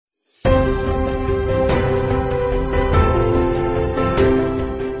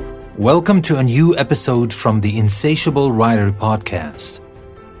Welcome to a new episode from the Insatiable Writer podcast.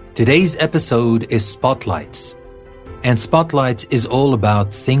 Today's episode is Spotlights. And Spotlights is all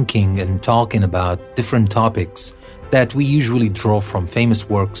about thinking and talking about different topics that we usually draw from famous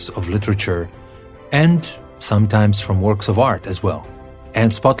works of literature and sometimes from works of art as well.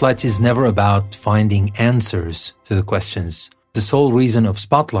 And Spotlights is never about finding answers to the questions. The sole reason of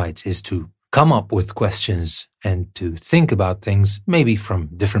Spotlights is to come up with questions and to think about things maybe from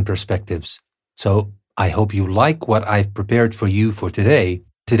different perspectives. So I hope you like what I've prepared for you for today.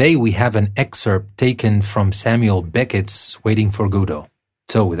 Today we have an excerpt taken from Samuel Beckett's Waiting for Godot.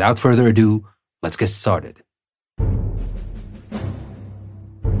 So without further ado, let's get started.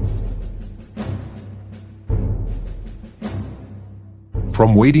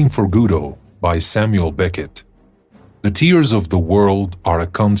 From Waiting for Godot by Samuel Beckett. The tears of the world are a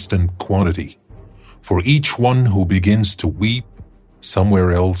constant quantity. For each one who begins to weep,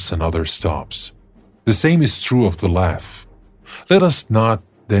 somewhere else another stops. The same is true of the laugh. Let us not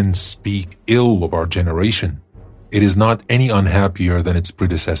then speak ill of our generation. It is not any unhappier than its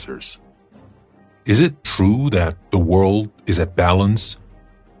predecessors. Is it true that the world is at balance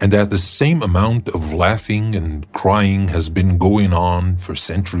and that the same amount of laughing and crying has been going on for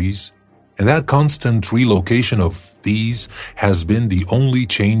centuries? And that constant relocation of these has been the only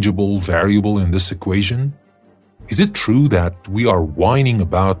changeable variable in this equation? Is it true that we are whining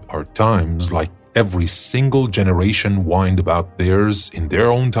about our times like every single generation whined about theirs in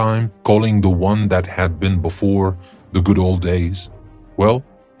their own time, calling the one that had been before the good old days? Well,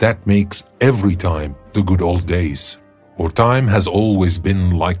 that makes every time the good old days. For time has always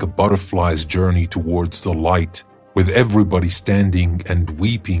been like a butterfly's journey towards the light, with everybody standing and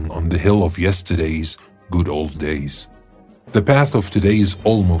weeping on the hill of yesterday's good old days. The path of today is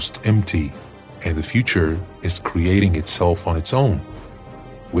almost empty, and the future is creating itself on its own.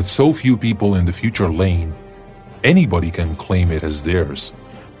 With so few people in the future lane, anybody can claim it as theirs,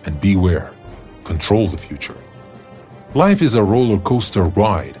 and beware, control the future. Life is a roller coaster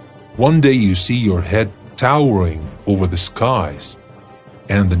ride. One day you see your head towering over the skies,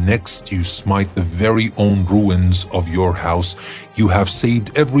 and the next you smite the very own ruins of your house you have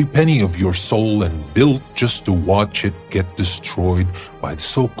saved every penny of your soul and built just to watch it get destroyed by the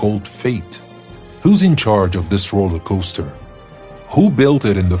so-called fate. Who's in charge of this roller coaster? Who built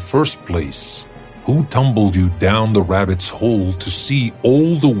it in the first place? Who tumbled you down the rabbit's hole to see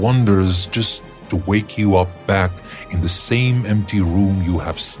all the wonders just to wake you up back in the same empty room you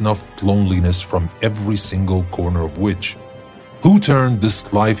have snuffed loneliness from every single corner of which? Who turned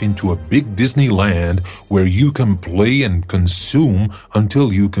this life into a big Disneyland where you can play and consume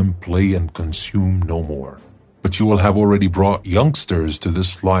until you can play and consume no more? But you will have already brought youngsters to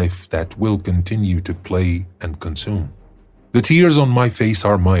this life that will continue to play and consume. The tears on my face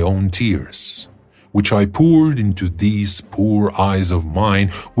are my own tears, which I poured into these poor eyes of mine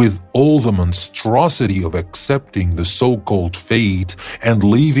with all the monstrosity of accepting the so-called fate and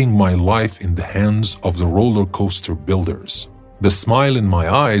leaving my life in the hands of the roller coaster builders. The smile in my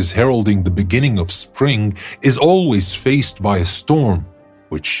eyes heralding the beginning of spring is always faced by a storm,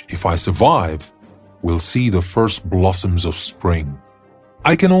 which, if I survive, will see the first blossoms of spring.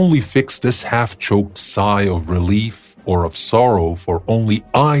 I can only fix this half-choked sigh of relief or of sorrow, for only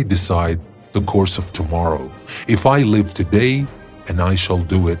I decide the course of tomorrow. If I live today, and I shall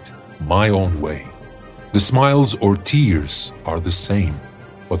do it my own way. The smiles or tears are the same.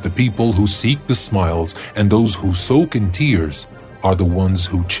 But the people who seek the smiles and those who soak in tears are the ones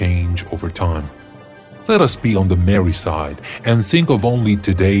who change over time. Let us be on the merry side and think of only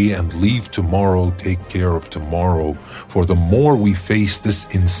today and leave tomorrow take care of tomorrow. For the more we face this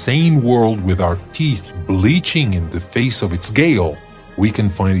insane world with our teeth bleaching in the face of its gale, we can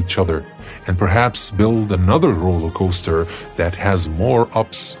find each other and perhaps build another roller coaster that has more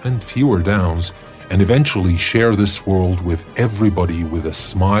ups and fewer downs, and eventually share this world with everybody with a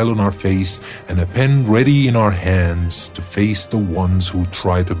smile on our face and a pen ready in our hands to face the ones who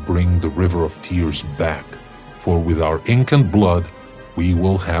try to bring the river of tears back. For with our ink and blood, we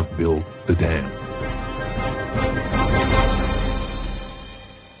will have built the dam.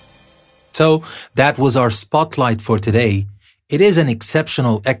 So that was our spotlight for today. It is an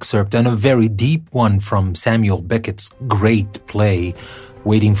exceptional excerpt and a very deep one from Samuel Beckett's great play,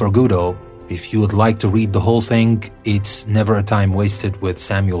 Waiting for Godot. If you would like to read the whole thing, it's never a time wasted with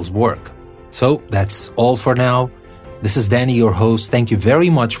Samuel's work. So that's all for now. This is Danny, your host. Thank you very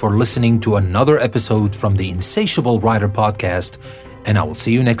much for listening to another episode from the Insatiable Writer podcast, and I will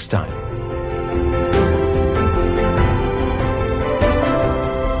see you next time.